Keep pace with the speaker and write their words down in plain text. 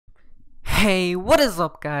Hey, what is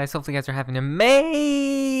up, guys? Hopefully you guys are having an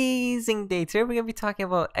amazing day. Today we're gonna be talking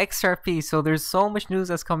about XRP. So there's so much news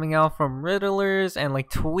that's coming out from riddlers and like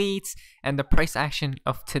tweets and the price action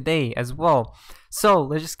of today as well. So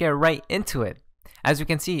let's just get right into it. As you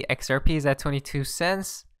can see, XRP is at 22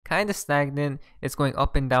 cents, kind of stagnant. It's going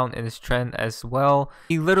up and down in its trend as well.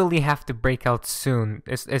 We literally have to break out soon.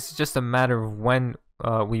 It's just a matter of when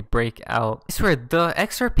we break out. I swear the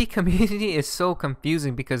XRP community is so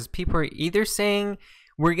confusing because people are either saying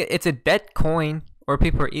it's a dead coin, or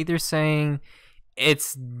people are either saying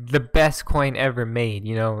it's the best coin ever made.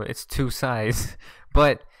 You know, it's two sides.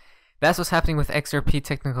 But that's what's happening with XRP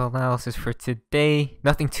technical analysis for today.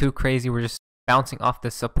 Nothing too crazy. We're just bouncing off the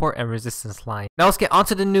support and resistance line. Now let's get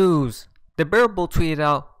onto the news. The Bearable tweeted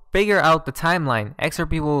out, "Figure out the timeline.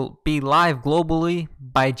 XRP will be live globally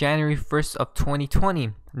by January 1st of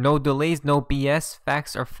 2020. No delays, no BS.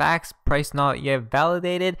 Facts are facts. Price not yet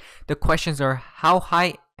validated. The questions are how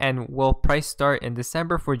high and will price start in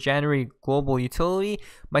December for January global utility?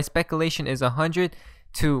 My speculation is $100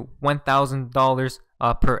 to $1,000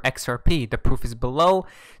 per XRP. The proof is below."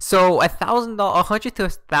 So $1,000, $100 to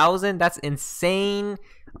 $1,000. That's insane.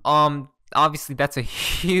 Obviously that's a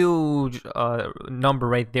huge number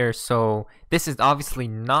right there. So this is obviously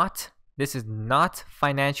not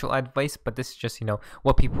financial advice, but this is just, you know,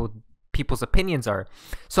 what people's opinions are.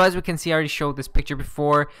 So as we can see, I already showed this picture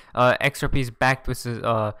before. XRP is backed with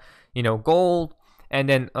you know, gold, and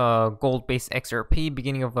then gold-based XRP,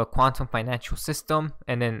 beginning of a quantum financial system,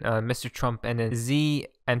 and then Mr. Trump and then Z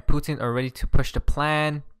and Putin are ready to push the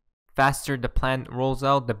plan. Faster the plan rolls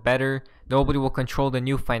out, the better. Nobody will control the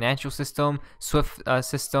new financial system. SWIFT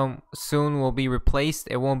system soon will be replaced.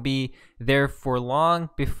 It won't be there for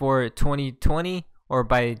long. Before 2020 or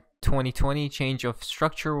by 2020, change of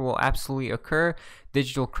structure will absolutely occur.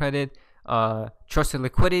 Digital credit, trusted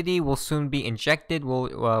liquidity will soon be injected,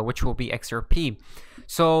 which will be XRP.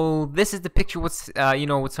 So this is the picture. What's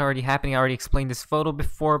what's already happening. I already explained this photo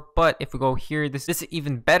before, but if we go here, this is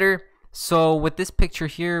even better. So with this picture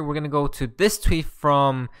here, we're gonna go to this tweet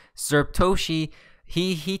from Zerbtoshi.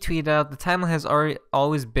 He tweeted out, "The timeline has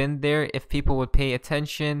always been there. If people would pay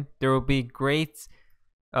attention, there will be great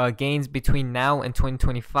gains between now and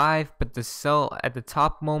 2025, but the sell at the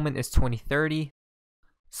top moment is 2030.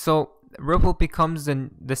 So Ripple becomes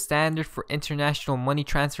the standard for international money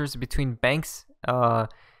transfers between banks.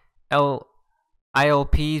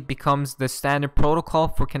 ILP becomes the standard protocol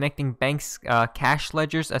for connecting banks' cash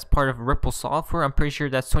ledgers as part of Ripple software." I'm pretty sure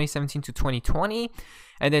that's 2017 to 2020.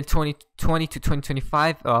 And then 2020 to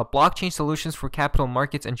 2025, blockchain solutions for capital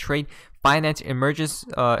markets and trade finance emerges.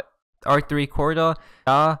 R3 Corda,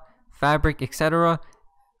 Fabric, etc.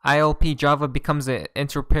 ILP Java becomes an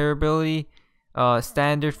interoperability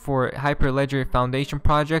standard for Hyperledger Foundation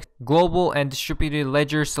projects. Global and distributed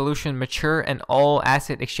ledger solution mature, and all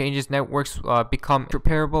asset exchanges networks become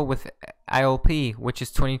interoperable with ILP, which is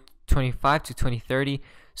 2025 to 2030.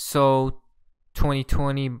 So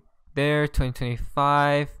 2020 there,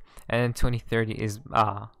 2025, and then 2030 is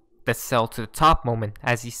the sell to the top moment,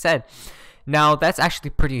 as he said. Now that's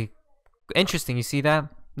actually pretty interesting. You see that?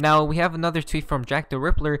 Now we have another tweet from Jack the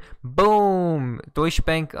Rippler. Boom! Deutsche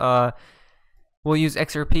Bank we'll use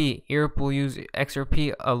XRP. Europe will use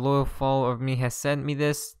XRP. A loyal follower of me has sent me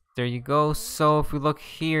this. There you go. So if we look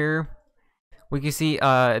here, we can see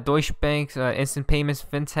Deutsche Bank's instant payments,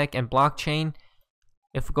 fintech, and blockchain.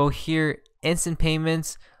 If we go here, instant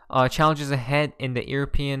payments, challenges ahead in the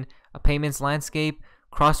European payments landscape.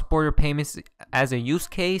 Cross-border payments as a use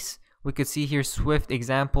case. We could see here Swift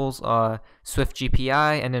examples, Swift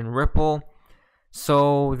GPI, and then Ripple.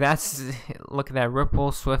 So that's, look at that,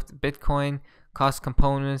 Ripple, Swift, Bitcoin. Cost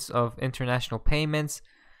components of international payments.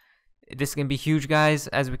 This is gonna be huge, guys,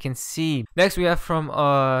 as we can see. Next we have from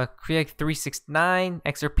Create369,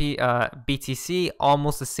 XRP BTC,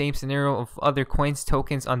 almost the same scenario of other coins,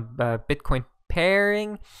 tokens on Bitcoin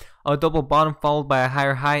pairing. A double bottom followed by a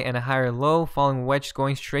higher high and a higher low, following wedge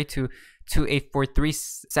going straight to 2843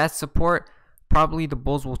 SAT support. Probably the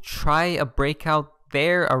bulls will try a breakout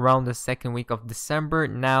there around the second week of December.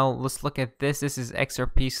 Now let's look at this. This is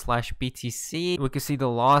XRP/BTC. We can see the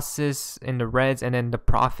losses in the reds and then the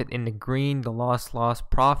profit in the green. The loss,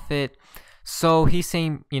 profit. So he's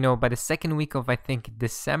saying, you know, by the second week of, I think,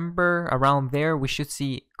 December, around there, we should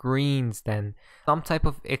see greens then. Some type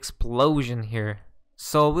of explosion here.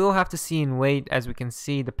 So we'll have to see and wait. As we can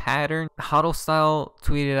see the pattern. Hodl Style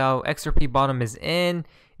tweeted out, "XRP bottom is in.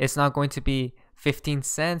 It's not going to be 15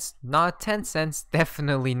 cents, not 10 cents,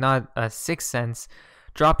 definitely not 6 cents.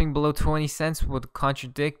 Dropping below 20 cents would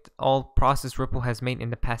contradict all process Ripple has made in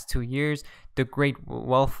the past 2 years. The great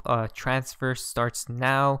wealth transfer starts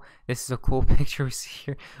now. This is a cool picture we see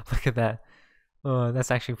here. Look at that. Oh,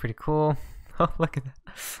 that's actually pretty cool. Oh, look at that.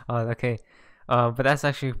 Okay. But that's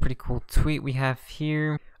actually a pretty cool tweet we have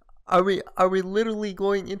here. Are we literally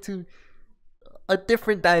going into a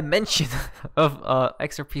different dimension of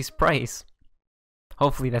XRP's price?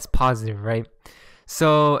 Hopefully that's positive, right?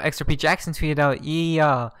 So XRP Jackson tweeted out,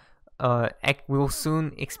 "Yeah, we'll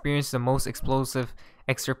soon experience the most explosive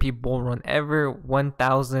XRP bull run ever.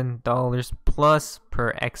 $1,000 plus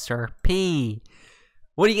per XRP."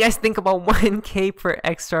 What do you guys think about 1K per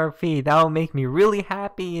XRP? That will make me really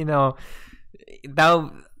happy. You know,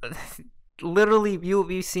 that literally you'll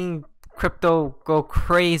be seeing crypto go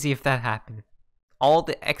crazy if that happened. All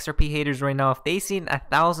the XRP haters right now, if they seen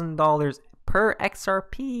 $1,000 per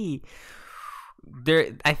XRP,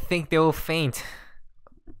 I think they will faint.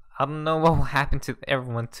 I don't know what will happen to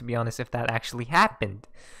everyone, to be honest, if that actually happened.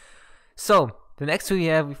 So the next tweet we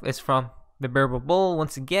have is from the Bearable Bull.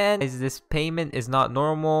 Once again, is this payment is not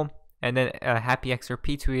normal. And then Happy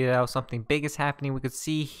XRP tweeted out, something big is happening. We could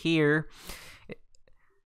see here.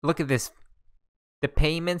 Look at this. The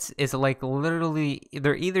payments is like literally,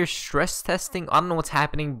 they're either stress testing. I don't know what's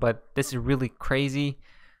happening, but this is really crazy.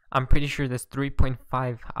 I'm pretty sure that's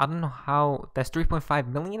 3.5. I don't know how. That's 3.5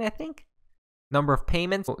 million, I think. Number of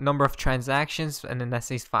payments, number of transactions, and then that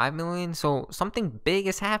says 5 million. So something big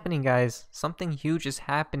is happening, guys. Something huge is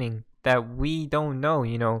happening that we don't know.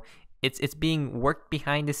 You know, it's being worked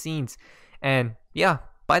behind the scenes. And yeah,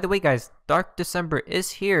 by the way, guys, Dark December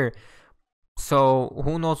is here. So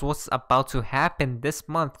who knows what's about to happen this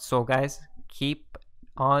month. So guys, keep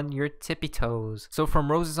on your tippy toes. So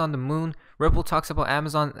from Roses on the Moon, Ripple talks about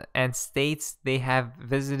Amazon and states they have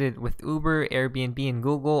visited with Uber, Airbnb, and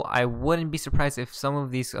Google. I wouldn't be surprised if some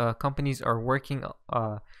of these companies are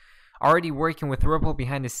already working with Ripple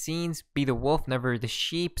behind the scenes. Be the wolf, never the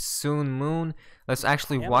sheep. Soon Moon. Let's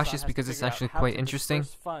actually watch this because it's actually quite interesting.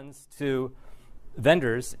 Funds to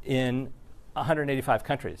vendors in 185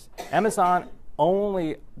 countries. Amazon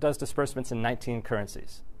only does disbursements in 19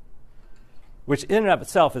 currencies, which in and of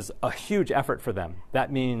itself is a huge effort for them.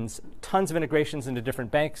 That means tons of integrations into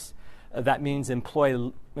different banks. That means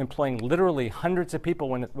employing literally hundreds of people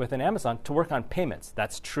within Amazon to work on payments.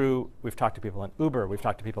 That's true. We've talked to people in Uber. We've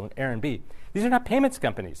talked to people in Airbnb. These are not payments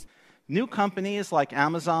companies. New companies like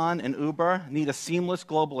Amazon and Uber need a seamless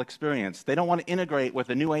global experience. They don't want to integrate with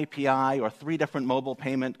a new API or 3 different mobile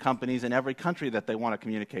payment companies in every country that they want to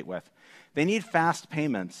communicate with. They need fast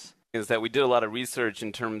payments. Is that we did a lot of research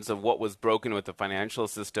in terms of what was broken with the financial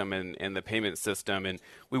system and the payment system, and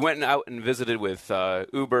we went out and visited with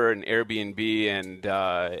Uber and Airbnb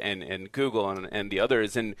and Google and the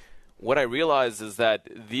others. And what I realized is that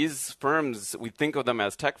these firms, we think of them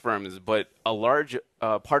as tech firms, but a large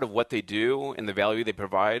part of what they do and the value they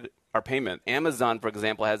provide are payment. Amazon, for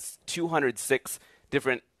example, has 206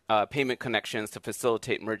 different payment connections to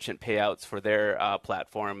facilitate merchant payouts for their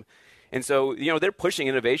platform. And so, you know, they're pushing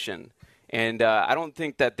innovation. And I don't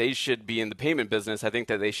think that they should be in the payment business. I think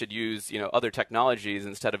that they should use, you know, other technologies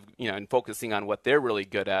instead of, you know, and focusing on what they're really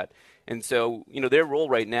good at. And so, you know, their role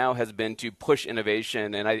right now has been to push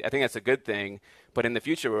innovation, and I think that's a good thing. But in the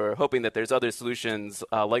future, we're hoping that there's other solutions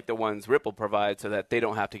like the ones Ripple provides so that they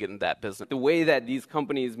don't have to get in that business. The way that these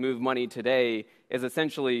companies move money today is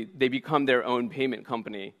essentially they become their own payment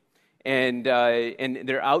company. And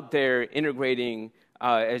they're out there integrating,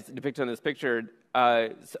 as depicted on this picture,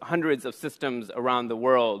 hundreds of systems around the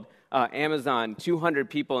world. Amazon, 200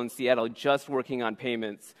 people in Seattle just working on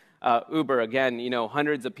payments. Uber, again, you know,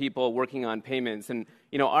 hundreds of people working on payments. And,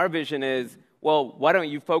 you know, our vision is, well, why don't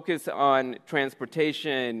you focus on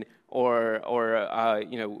transportation or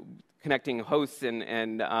you know, connecting hosts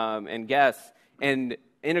and guests and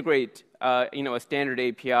integrate, you know, a standard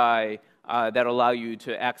API that allow you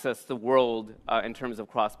to access the world in terms of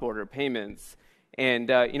cross-border payments. And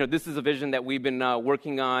you know, this is a vision that we've been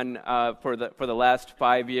working on for the last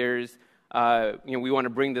 5 years. You know, we want to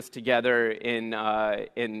bring this together in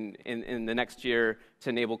the next year to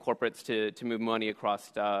enable corporates to move money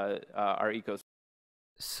across our ecosystem.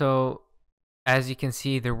 So, as you can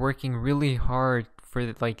see, they're working really hard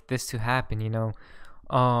for like this to happen. You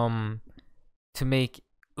know, to make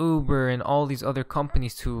Uber and all these other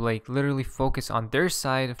companies to like literally focus on their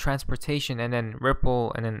side of transportation, and then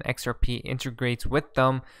Ripple and then XRP integrates with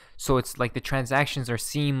them, so it's like the transactions are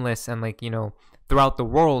seamless and like, you know, throughout the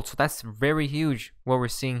world. So that's very huge what we're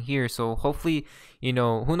seeing here. So hopefully, you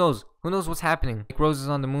know, who knows what's happening. Like Roses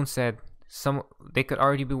on the Moon said, they could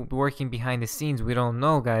already be working behind the scenes. We don't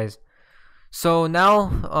know, guys. So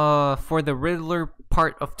now for the Riddler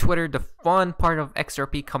part of Twitter, the fun part of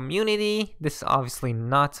XRP community. This is obviously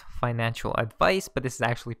not financial advice, but this is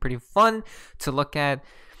actually pretty fun to look at.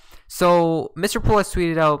 So Mr. Pool has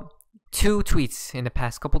tweeted out 2 tweets in the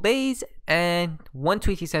past couple days, and one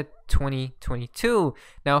tweet he said 2022.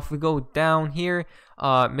 Now if we go down here,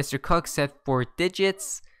 Mr. Cook said 4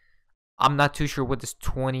 digits. I'm not too sure what this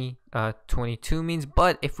 2022 means,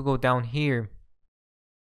 but if we go down here,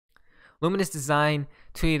 Luminous Design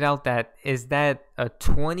tweeted out that, is that a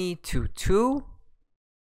 2022?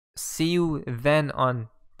 See you then on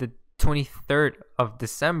the 23rd of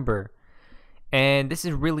December. And this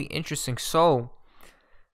is really interesting. So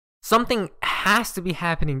something has to be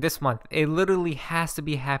happening this month. It literally has to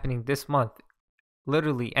be happening this month.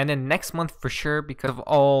 Literally. And then next month for sure, because of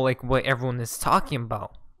all like what everyone is talking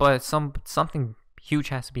about. But something huge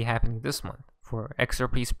has to be happening this month for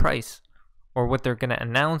XRP's price, or what they're going to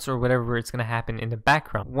announce, or whatever it's going to happen in the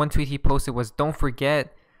background. One tweet he posted was, don't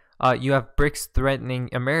forget, you have BRICS threatening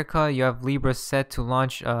America. You have Libra set to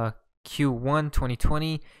launch Q1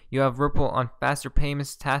 2020. You have Ripple on faster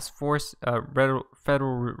payments task force,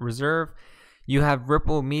 Federal Reserve. You have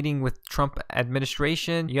Ripple meeting with Trump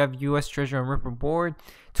administration. You have U.S. Treasury and Ripple board.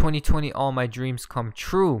 2020, all my dreams come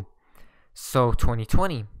true. So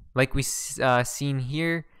 2020, like we seen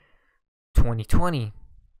here, 2020.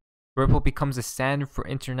 Ripple becomes a standard for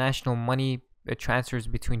international money transfers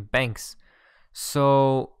between banks.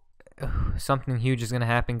 So something huge is going to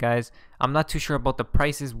happen, guys. I'm not too sure about the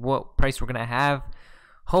prices, what price we're going to have.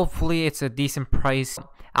 Hopefully it's a decent price.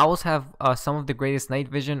 Owls have some of the greatest night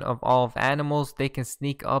vision of all of animals. They can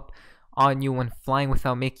sneak up on you when flying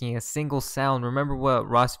without making a single sound. Remember what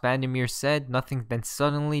Ross Vandermeer said? Nothing, then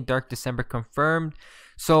suddenly, Dark December confirmed.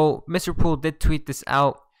 So Mr. Pool did tweet this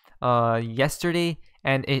out yesterday,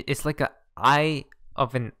 and it's like a eye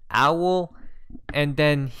of an owl. And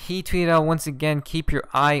then he tweeted out once again, keep your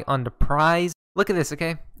eye on the prize. Look at this,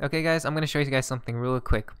 okay? Okay, guys, I'm going to show you guys something really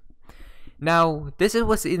quick. Now, this is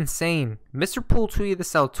what's insane. Mr. Pool tweeted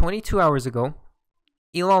this out 22 hours ago.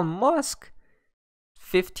 Elon Musk,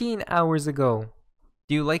 15 hours ago.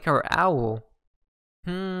 Do you like our owl?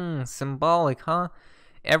 Symbolic, huh?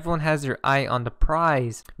 Everyone has their eye on the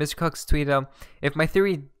prize. Mr. Cook's tweeted out, if my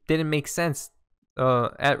theory didn't make sense,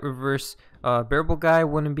 at reverse, Bearable Guy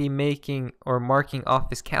wouldn't be making or marking off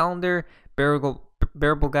his calendar. Bearable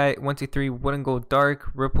Guy 123 wouldn't go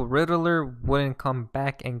dark. Ripple Riddler wouldn't come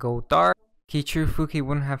back and go dark. Kichu Fuki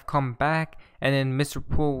wouldn't have come back. And then Mr.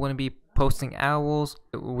 Pool wouldn't be posting owls.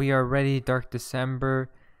 We are ready, Dark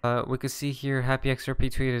December. We could see here Happy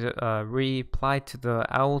XRP tweeted replied to the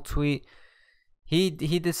owl tweet. He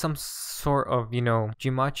did some sort of, you know,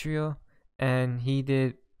 gematria, and he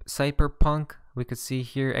did cyberpunk. We could see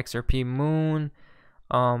here XRP Moon.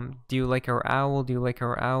 Do you like our owl? Do you like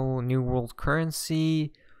our owl? New World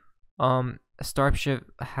Currency.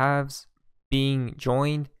 Starship Halves being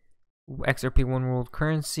joined. XRP One World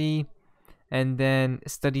Currency. And then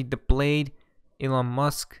studied the blade. Elon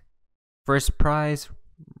Musk. First prize.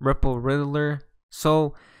 Ripple Riddler.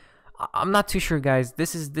 So I'm not too sure, guys.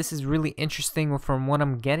 This is really interesting from what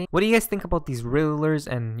I'm getting. What do you guys think about these Riddlers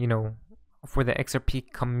and, you know, for the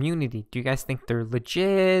XRP community? Do you guys think they're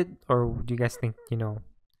legit, or do you guys think, you know,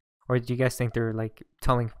 or do you guys think they're like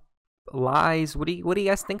telling lies? What do you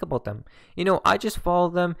guys think about them? You know, I just follow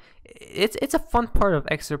them. It's a fun part of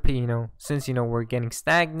XRP, you know, since, you know, we're getting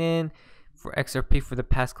stagnant for XRP for the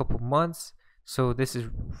past couple months. So this is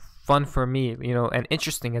fun for me, you know, and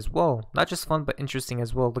interesting as well. Not just fun, but interesting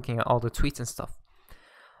as well, looking at all the tweets and stuff.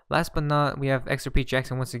 Last but not, we have XRP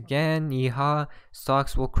Jackson once again. Yeehaw,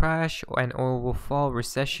 stocks will crash and oil will fall.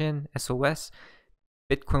 Recession, SOS.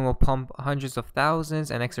 Bitcoin will pump hundreds of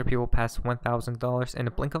thousands and XRP will pass $1,000 in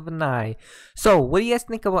a blink of an eye. So, what do you guys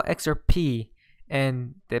think about XRP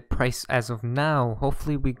and the price as of now?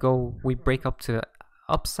 Hopefully we break up to the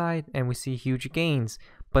upside and we see huge gains.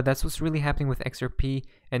 But that's what's really happening with XRP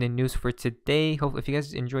and the news for today. Hope if you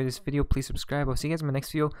guys enjoyed this video, please subscribe. I'll see you guys in my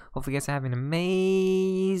next video. Hopefully you guys have an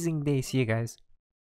amazing day. See you guys.